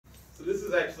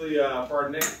is actually, for our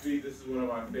next speech, this is one of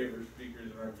my favorite speakers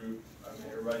in our group. I mean,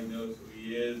 everybody knows who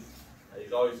he is.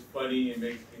 He's always funny and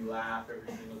makes me laugh every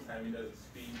single time he does a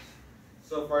speech.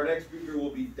 So for our next speaker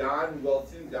will be Don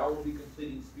Welton. Don will be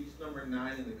completing speech number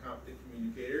 9 in the Confident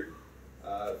Communicator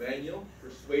manual,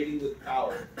 Persuading with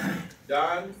Power.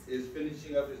 Don is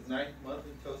finishing up his 9th month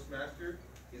in Toastmaster.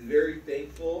 He's very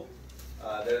thankful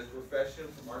that his profession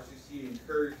from RCC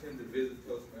encouraged him to visit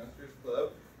Toastmasters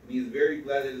Club, and he is very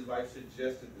glad that his wife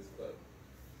suggested this club.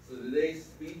 So today's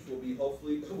speech will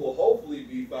hopefully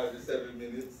be 5 to 7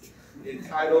 minutes,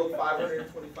 entitled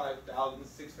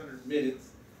 525,600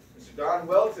 Minutes. Mr. Don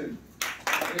Welton.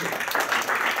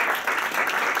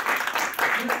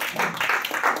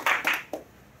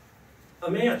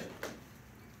 Imagine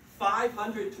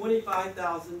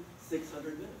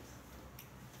 525,600 minutes.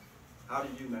 How do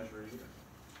you measure a year?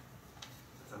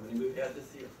 That's how many we've had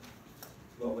this year.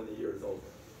 Well, when the year is over.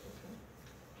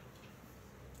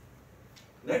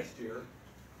 Next year,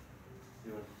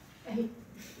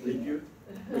 leap year,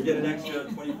 we get an extra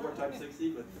 24 times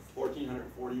 60, but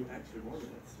 1,440 extra more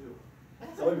minutes too.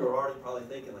 Some of you are already probably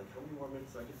thinking, like, how many more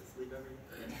minutes do I get to sleep every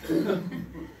night?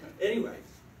 Anyway,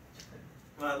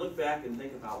 when I look back and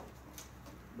think about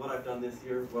what I've done this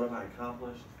year, what have I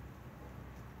accomplished,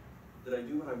 did I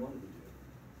do what I wanted to do?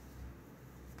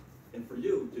 And for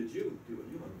you, did you do what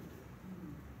you wanted to do?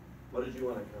 What did you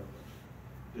want to accomplish?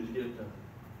 Did you get it done?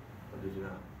 Or did you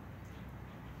not?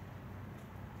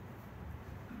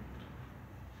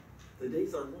 The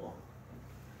days are long,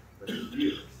 but the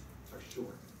years are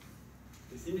short.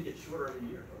 They seem to get shorter every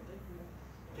year, don't they?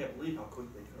 I can't believe how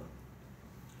quick they come.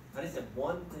 I just have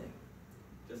one thing,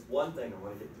 just one thing I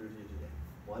want to get through to you today.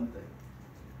 One thing.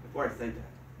 Before I say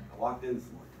that, I walked in this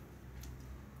morning.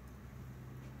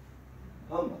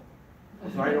 Humble. It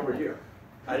was right over here.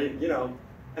 I didn't,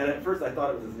 and at first I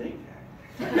thought it was his name tag.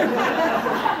 And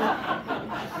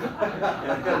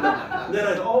then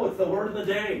I thought, oh, it's the word of the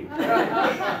day.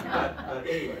 But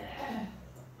anyway,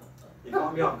 you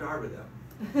caught me off guard with that.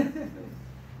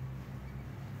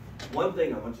 One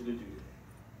thing I want you to do today.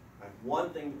 I have one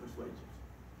thing to persuade you.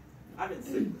 I've been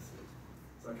sick this week,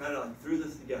 so I kind of like threw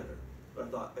this together. But I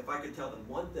thought, if I could tell them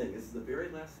one thing, this is the very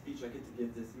last speech I get to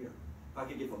give this year. If I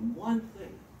could give them one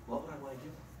thing, what would I want to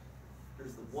give them?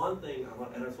 Here's the one thing I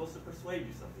want, and I'm supposed to persuade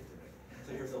you something today.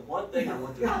 So here's the one thing I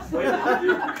want to persuade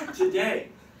you to do today.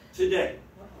 Today.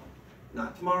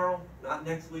 Not tomorrow, not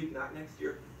next week, not next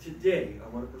year. Today, I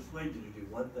want to persuade you to do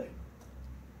one thing.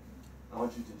 I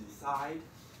want you to decide,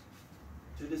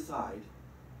 and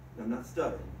I'm not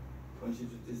stuttering, I want you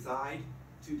to decide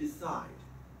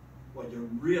what you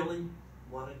really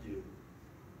want to do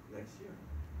next year.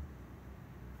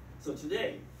 So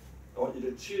today, I want you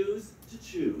to choose.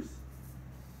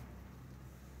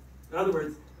 In other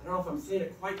words, I don't know if I'm saying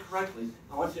it quite correctly.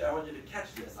 I want you to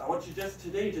catch this. I want you just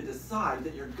today to decide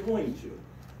that you're going to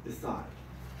decide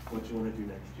what you want to do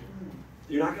next year.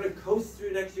 You're not going to coast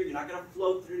through next year. You're not going to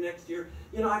float through next year.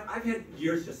 I've had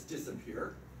years just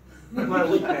disappear. When I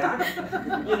look back,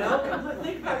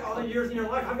 think back all the years in your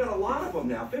life. I've got a lot of them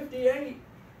now, 58.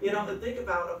 And think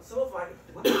about, so if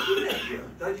what did I do that year?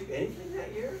 Did I do anything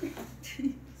that year?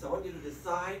 So I want you to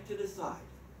decide.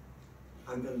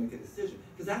 I'm going to make a decision.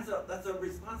 Because that's a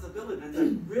responsibility. That's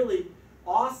a really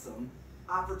awesome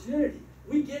opportunity.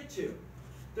 We get to.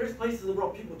 There's places in the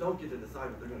world people don't get to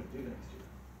decide what they're going to do next year.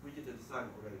 We get to decide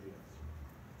what we're going to do next year.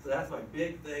 So that's my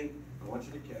big thing I want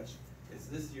you to catch. Is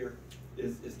this year,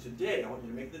 is today, I want you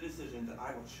to make the decision that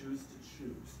I will choose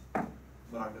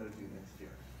what I'm going to do next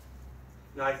year.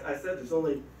 Now, I said there's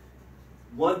only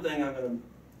one thing I'm going to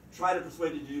try to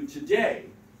persuade you to do today.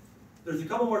 There's a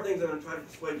couple more things I'm going to try to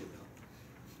persuade you to do.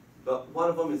 But one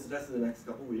of them is that's in the next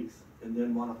couple weeks, and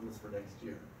then one of them is for next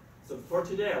year. So for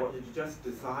today, I want you to just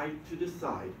decide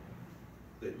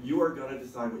that you are going to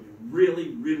decide what you really,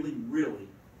 really, really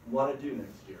want to do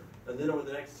next year. And then over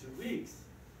the next 2 weeks,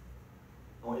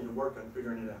 I want you to work on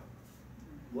figuring it out.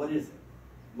 What is it?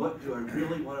 What do I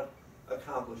really want to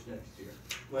accomplish next year?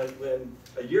 When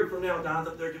a year from now, Don's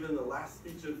up there giving the last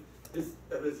speech of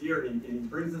his year, and he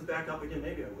brings us back up again,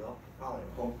 maybe I will. Probably I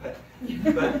won't. But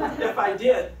if I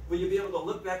did, will you be able to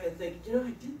look back and think, I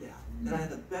did that, and I had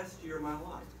the best year of my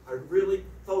life. I really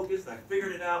focused, I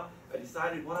figured it out, I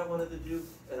decided what I wanted to do,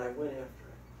 and I went after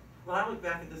it. When I look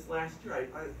back at this last year, I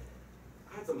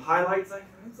had some highlights, I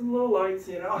had some lowlights,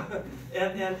 and I'm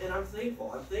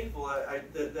thankful. I'm thankful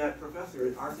that professor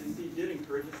at RCC did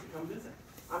encourage us to come visit.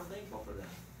 I'm thankful for that,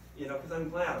 because I'm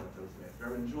glad I'm a Toastmaster.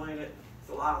 I'm enjoying it.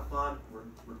 It's a lot of fun.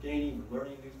 We're gaining, we're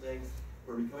learning new things.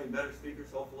 We're becoming better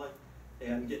speakers, hopefully,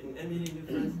 and meeting new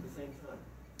friends at the same time.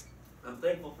 I'm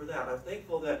thankful for that. I'm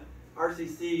thankful that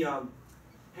RCC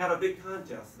had a big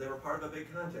contest. They were part of a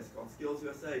big contest called Skills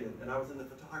USA, and I was in the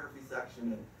photography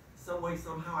section, and some way,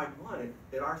 somehow I won it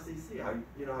at RCC. I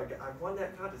won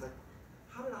that contest.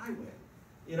 How did I win?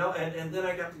 You know, and then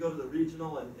I got to go to the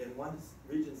regional and won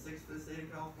Region 6 for the state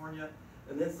of California,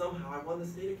 and then somehow I won the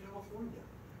state of California.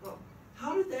 Well,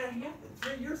 how did that happen?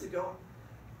 3 years ago,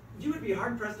 you would be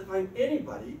hard-pressed to find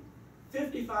anybody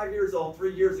 55 years old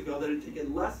 3 years ago that had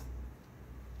taken less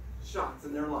shots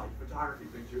in their life, photography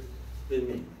pictures, than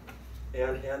me.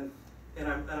 And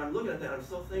I'm looking at that, I'm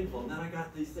so thankful. And then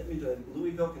they sent me to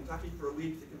Louisville, Kentucky for a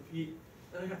week to compete,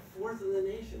 and I got 4th in the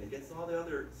nation against all the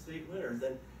other state winners.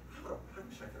 And I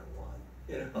wish I could have won.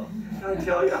 You know, can I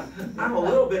tell you, I'm a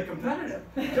little bit competitive,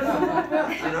 just a little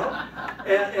bit, you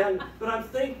know. But I'm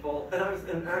thankful,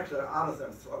 and actually, honestly,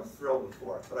 I was thrilled with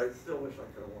 4th, but I still wish I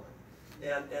could have won.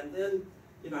 And then,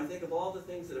 you know, I think of all the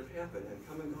things that have happened and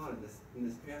come and gone in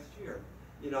this past year.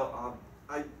 You know,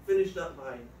 I finished up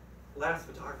my last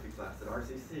photography class at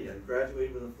RCC and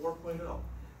graduated with a 4.0.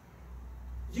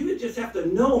 You would just have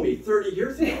to know me 30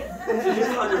 years ago to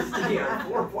just understand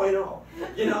 4.0.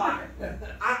 You know,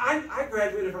 I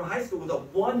graduated from high school with a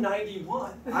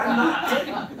 191. I'm not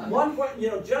kidding. 1 point, you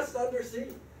know, just under C.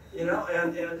 You know,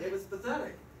 and it was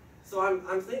pathetic. So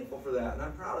I'm thankful for that, and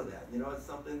I'm proud of that. You know, it's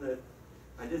something that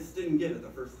I just didn't get it the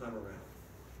first time around.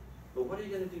 But what are you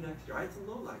going to do next year? I had some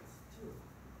lowlights too.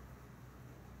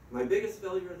 My biggest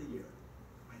failure of the year,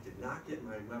 I did not get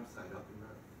my website up and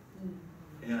running.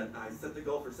 And I set the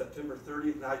goal for September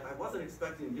 30th, and I wasn't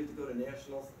expecting to get to go to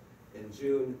nationals in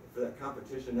June for that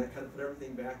competition. That kind of put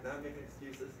everything back. Now I'm making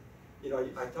excuses. You know,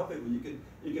 I tell people you can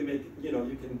make, you know,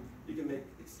 you can make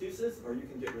excuses or you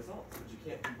can get results, but you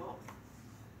can't do both.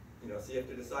 You know, so you have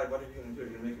to decide what are you going to do. Are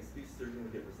you going to make excuses or are you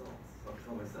going to get results? So I'll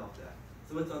tell myself that.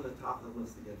 So it's on the top of the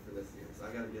list again for this year. So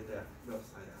I got to get that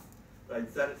website out. But I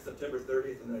set it September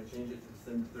 30th, and then I changed it to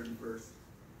December 31st.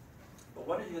 But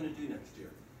what are you going to do next year?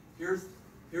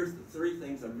 Here's the 3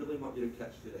 things I really want you to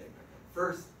catch today.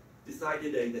 First, decide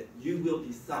today that you will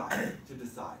decide to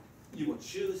decide. You will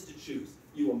choose to choose.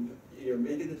 You're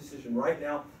making the decision right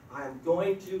now. I am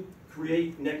going to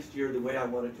create next year the way I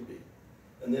want it to be.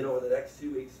 And then over the next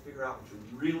 2 weeks, figure out what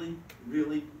you really,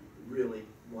 really, really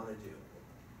want to do.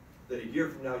 That a year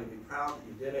from now, you'll be proud that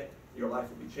you did it. Your life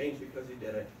will be changed because you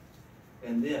did it.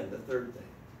 And then the 3rd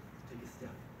thing, take a step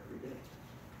every day.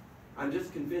 I'm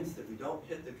just convinced that we don't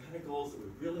hit the kind of goals that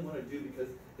we really want to do because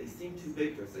they seem too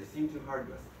big to us, they seem too hard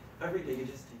to us. Every day you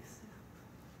just take a step.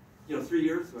 You know, 3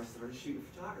 years ago I started shooting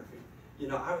photography. You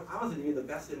know, I wasn't even the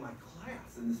best in my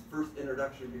class in this first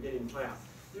introductory beginning class.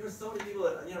 There were so many people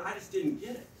that, you know, I just didn't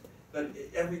get it. But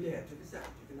every day I took a step,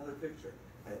 took another picture.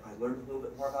 I learned a little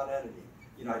bit more about editing.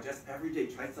 You know, I just every day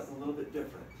tried something a little bit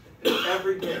different. And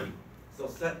every day. So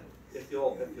if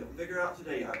you'll figure out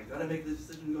today how you're going to make the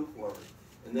decision to go forward,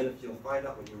 and then if you'll find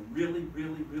out what you really,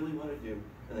 really, really want to do,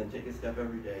 and then take a step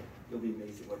every day, you'll be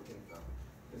amazed at what you can accomplish.